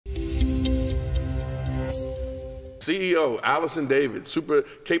CEO Allison David,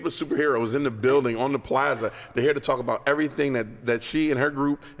 capeless superhero, is in the building on the plaza. They're here to talk about everything that she and her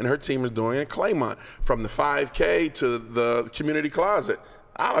group and her team is doing in Claymont, from the 5K to the community closet.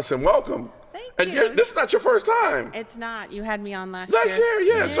 Allison, welcome. Thank you. And this is not your first time. It's not. You had me on last year,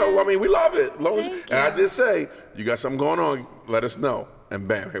 yeah. So, I mean, we love it. Thank you. And I did say, you got something going on, let us know. And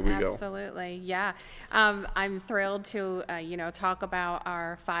bam, here we go. Absolutely, yeah. I'm thrilled to, talk about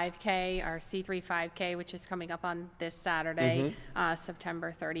our 5K, our C3 5K, which is coming up on this Saturday,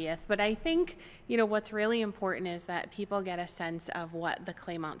 September 30th. But I think, what's really important is that people get a sense of what the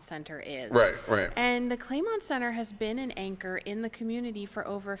Claymont Center is. Right, right. And the Claymont Center has been an anchor in the community for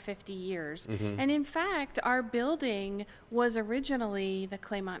over 50 years. And in fact, our building was originally the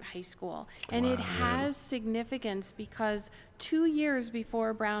Claymont High School. And it has significance because 2 years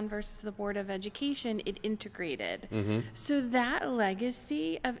before Brown versus the Board of Education, it integrated. So that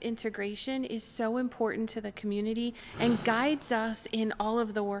legacy of integration is so important to the community and guides us in all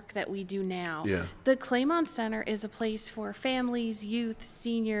of the work that we do now. Yeah. The Claymont Center is a place for families, youth,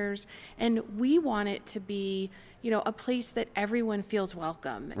 seniors, and we want it to be a place that everyone feels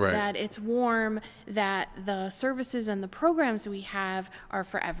welcome, that it's warm, that the services and the programs we have are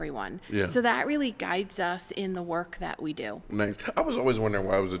for everyone. Yeah. So that really guides us in the work that we do. Nice. I was always wondering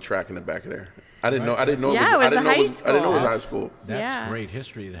why it was a track in the back of there. I didn't know. Yeah, it was a high school. I didn't know it was high school. That's great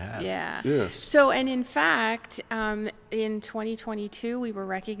history to have. Yeah. Yes. So, and in fact, in 2022, we were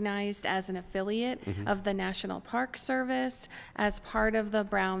recognized as an affiliate of the National Park Service as part of the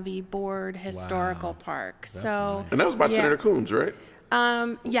Brown v. Board Historical Park. That's so, nice. And that was by Senator Coons, right?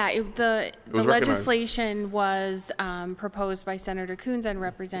 The legislation was proposed by Senator Coons and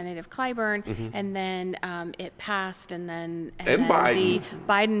Representative Clyburn, and then it passed, and then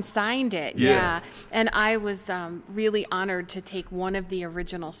Biden signed it. Yeah. And I was really honored to take one of the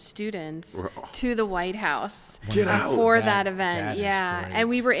original students to the White House for that event. That and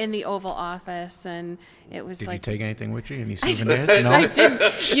we were in the Oval Office, and it was Did like. Did you take anything with you? Any souvenirs? No? I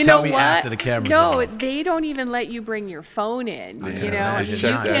didn't. You Tell know me what? after the camera's No, on. they don't even let you bring your phone in. You imagine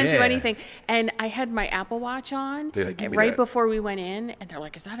can't not. do anything. And I had my Apple Watch on right before we went in, and they're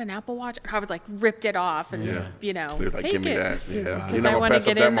like, "Is that an Apple Watch?" And I was like, ripped it off, and They're like, take give me it. that. Yeah, Because I want to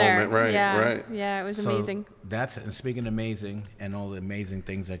get in there. Right, right. Yeah, it was amazing. And speaking of amazing and all the amazing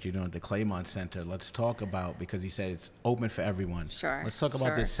things that you're doing at the Claymont Center, let's talk about, because you said it's open for everyone. Sure. Let's talk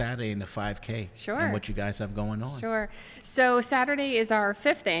about this Saturday in the 5K. Sure. And what you guys have going on. Sure. So Saturday is our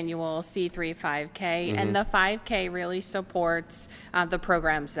 5th annual C3 5K, and the 5K really supports the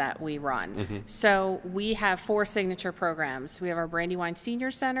programs that we run. So we have 4 signature programs. We have our Brandywine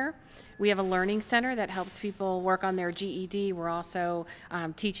Senior Center. We have a learning center that helps people work on their GED. We're also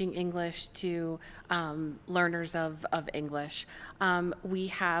teaching English to learners of English. We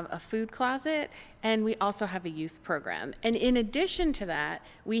have a food closet, and we also have a youth program. And in addition to that,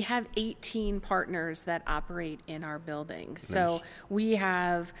 we have 18 partners that operate in our buildings. Nice. So we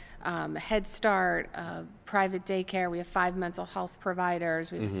have Head Start, private daycare, we have 5 mental health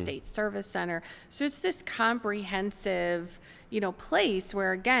providers, we have a state service center. So it's this comprehensive place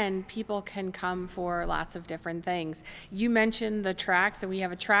where, again, people can come for lots of different things. You mentioned the track. So we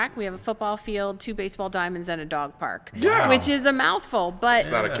have a track, we have a football field, 2 baseball diamonds, and a dog park, which is a mouthful. But,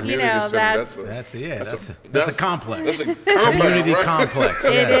 it's not a community center. That's a complex. That's a community complex.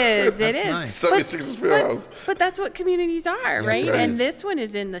 It is. Nice. 76 field house. But that's what communities are, right? Right. And this one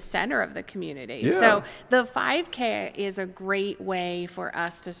is in the center of the community. Yeah. So the 5K is a great way for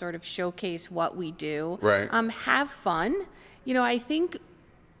us to sort of showcase what we do. Right. Have fun. I think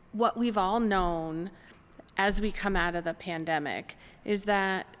what we've all known as we come out of the pandemic is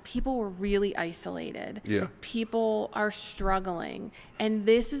that people were really isolated. Yeah. People are struggling. And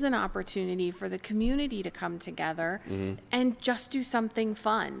this is an opportunity for the community to come together and just do something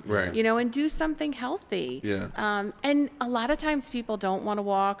fun. Right. And do something healthy. Yeah. And a lot of times people don't want to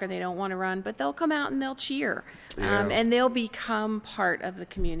walk or they don't want to run, but they'll come out and they'll cheer. Yeah. And they'll become part of the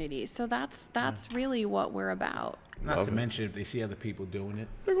community. So that's really what we're about. Not to mention, if they see other people doing it,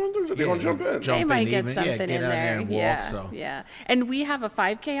 they're going to jump in. They might get something get in out there. And walk, Yeah. And we have a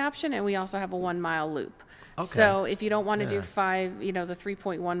 5K option, and we also have a 1-mile loop. Okay. So if you don't want to do 5, the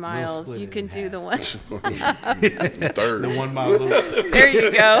 3.1 miles, you can do the one. Third. The 1 mile loop. There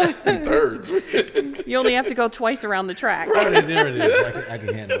you go. Thirds. You only have to go twice around the track. Right, there it is. I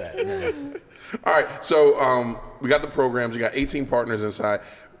can handle that. Yeah. All right. So we got the programs. You got 18 partners inside.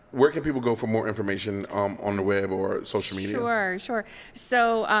 Where can people go for more information on the web or social media? Sure.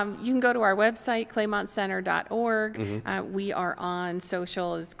 So you can go to our website, claymontcenter.org. We are on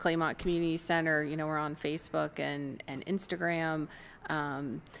social as Claymont Community Center. We're on Facebook and Instagram.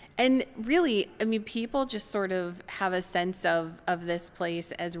 And really, I mean, people just sort of have a sense of this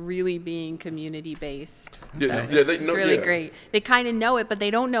place as really being community-based. Yeah, So yeah, they it's know- really yeah. great. They kind of know it, but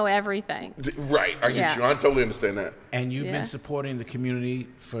they don't know everything. Right, I get Yeah. you. I totally understand that. And you've Yeah. been supporting the community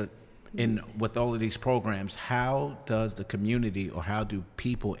with all of these programs. How does the community, or how do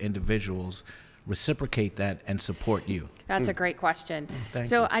people, individuals, reciprocate that and support you? That's a great question. Thank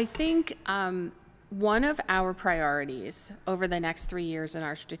So you. I think one of our priorities over the next 3 years in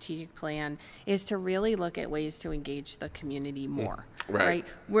our strategic plan is to really look at ways to engage the community more. Right.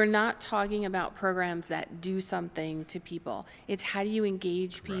 We're not talking about programs that do something to people. It's how do you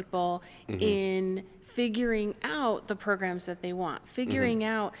engage people in figuring out the programs that they want, figuring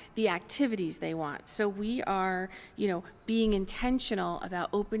out the activities they want. So we are, being intentional about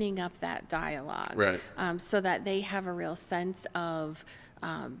opening up that dialogue, Right. So that they have a real sense of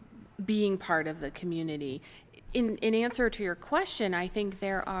being part of the community. In answer to your question, I think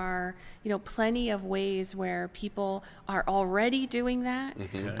there are, plenty of ways where people are already doing that.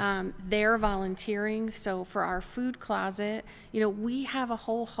 They're volunteering. So for our food closet, we have a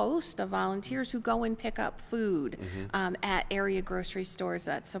whole host of volunteers who go and pick up food at area grocery stores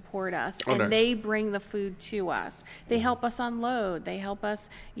that support us, and nice. they bring the food to us. They help us unload. They help us,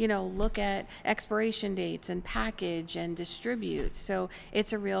 look at expiration dates and package and distribute. So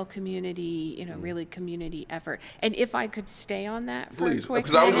it's a real community, really community effort. And if I could stay on that for Please, a quick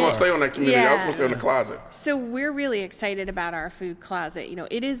because I was going minute. to stay on that community. I was Yeah. going to stay on the closet. So we're really excited about our food closet.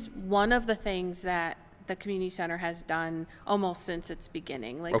 It is one of the things that the community center has done almost since its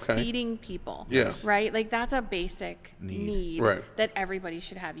beginning, like Okay. feeding people. Yeah. Right? Like that's a basic need Right. that everybody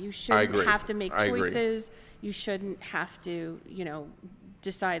should have. You I shouldn't agree. have to make I agree. choices. You shouldn't have to,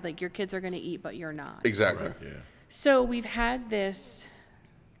 decide like your kids are going to eat, but you're not. Exactly. So we've had this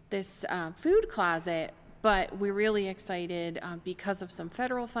food closet, but we're really excited because of some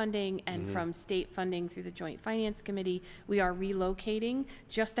federal funding and from state funding through the Joint Finance Committee. We are relocating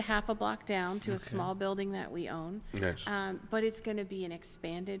just a half a block down to a small building that we own. Nice. But it's going to be an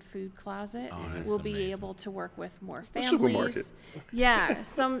expanded food closet. that's We'll be amazing. able to work with more A families. supermarket. Yeah,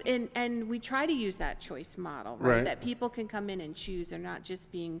 and we try to use that choice model, right? Right. That people can come in and choose. They're not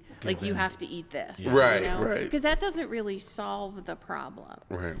just being like, you have to eat this. Right, right. Because that doesn't really solve the problem.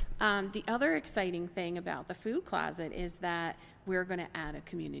 Right. The other exciting thing about the food closet is that we're going to add a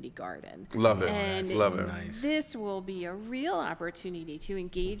community garden. Love it. And Love it. Nice. this will be a real opportunity to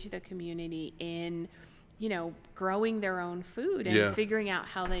engage the community in, growing their own food and Yeah. figuring out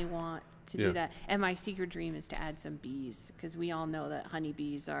how they want to Yeah. do that. And my secret dream is to add some bees, because we all know that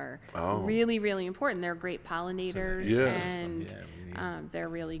honeybees are Oh. really, really important. They're great pollinators, Yeah. and they're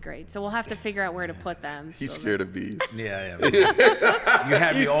really great. So we'll have to figure out where to put them. He's so scared of bees. Yeah. You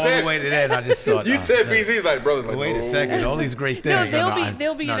had me all said- the way to that, and I just thought. You oh, said no. bees. He's like, brother's like, Wait a "No." second, all these great No, things. they'll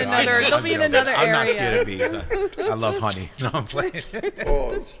be in no, another- I'm they'll be in joking. another I'm not area. scared of bees. I love honey. No, I'm playing.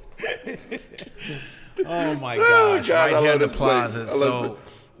 Pause. Oh my gosh! God, I right here in love the this place. plaza. I love So it.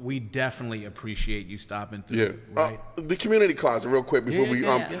 we definitely appreciate you stopping through. Yeah. Right. The community closet, real quick, before we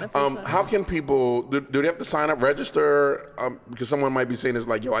yeah, the food closet. how can people do they have to sign up, register? Because someone might be saying it's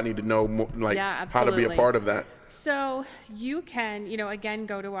like, yo, I need to know more, like Yeah, how to be a absolutely. part of that. So you can, again,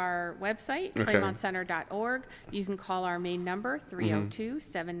 go to our website, Okay. ClaymontCenter.org. You can call our main number,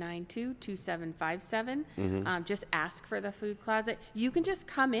 302-792-2757. Just ask for the food closet. You can just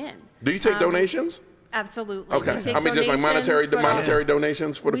come in. Do you take donations? Absolutely. Okay. We take I mean, just like donations, but monetary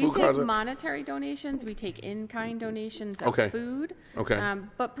donations for the we food take closet. monetary donations. We take in-kind donations of Okay. food. Okay.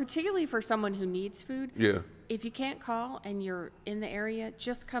 But particularly for someone who needs food, Yeah. if you can't call and you're in the area,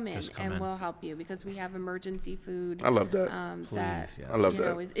 just come in and we'll help you, because we have emergency food. I love that. That yes. I love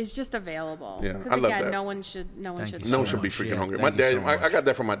that. is just available. Yeah, Because I love again, that. no one should you No one so should be much. freaking Yeah, hungry. thank My you dad, so I much. got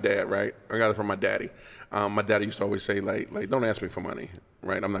that from my dad, right? I got it from my daddy. My daddy used to always say, like, don't ask me for money,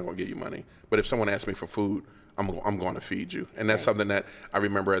 right? I'm not going to give you money. But if someone asks me for food, I'm going to feed you. And that's something that I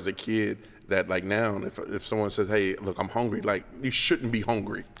remember as a kid, that like now, if someone says, hey, look, I'm hungry, like, you shouldn't be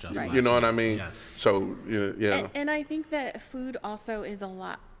hungry. Just Right. You know what I mean? Yes. So, yeah. And I think that food also is a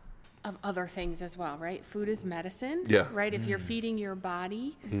lot of other things as well, right? Food is medicine, Yeah. right? If you're feeding your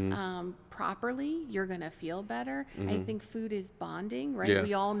body properly, you're going to feel better. I think food is bonding, right? Yeah.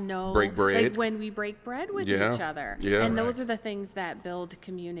 We all know, Break bread. like when we break bread with Yeah. each other. Yeah. And those are the things that build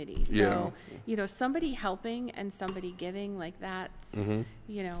community. So, somebody helping and somebody giving, like that's, One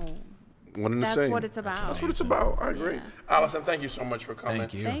and the that's same. what it's about. That's what it's about. I agree. Yeah. Allison, thank you so much for coming.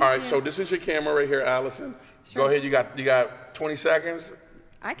 Thank you. Thank All right, you. so this is your camera right here, Allison. Go ahead. You got 20 seconds.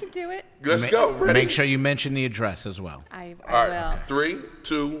 I can do it. Let's go. Ready? Make sure you mention the address as well. I All right. will. 3,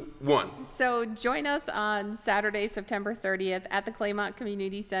 2, 1. So join us on Saturday, September 30th at the Claymont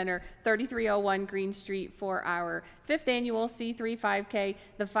Community Center, 3301 Green Street for our 5th annual C3 5K.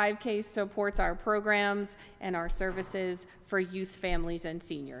 The 5K supports our programs and our services for youth, families, and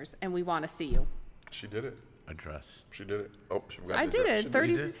seniors, and we want to see you. She did it. Address. She did it. Oh, she forgot I the did address. it. She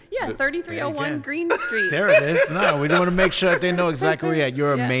 30, did. yeah, Did- 3301 Green Street. There it is. No, we want to make sure that they know exactly where you're at.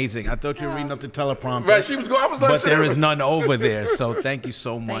 You're Yeah. amazing. I thought you were reading up the teleprompter. Right, she was going. I was like, But there is none over there. So thank you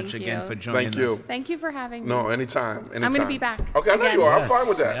so much Thank again you. for joining Thank you. us. Thank you for having me. No, anytime. I'm going to be back. Okay, I know again. you are. I'm Yes, fine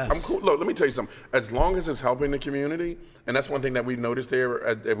with that. yes. I'm cool. Look, let me tell you something. As long as it's helping the community, and that's one thing that we noticed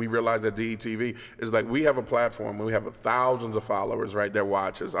here, that we realized at DETV, is like we have a platform and we have thousands of followers, right, that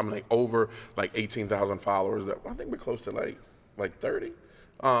watch us. I'm like over like 18,000 followers. That I think we're close to like 30.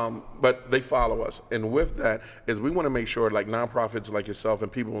 But they follow us. And with that is we want to make sure like nonprofits like yourself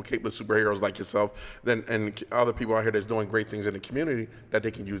and people capable superheroes like yourself and other people out here that's doing great things in the community that they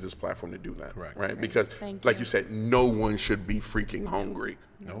can use this platform to do that. Correct. Right? Because Thank like you. you said, no one should be freaking hungry.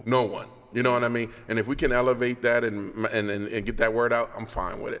 Nope. No one. You know what I mean? And if we can elevate that and get that word out, I'm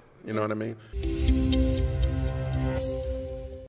fine with it. You know what I mean?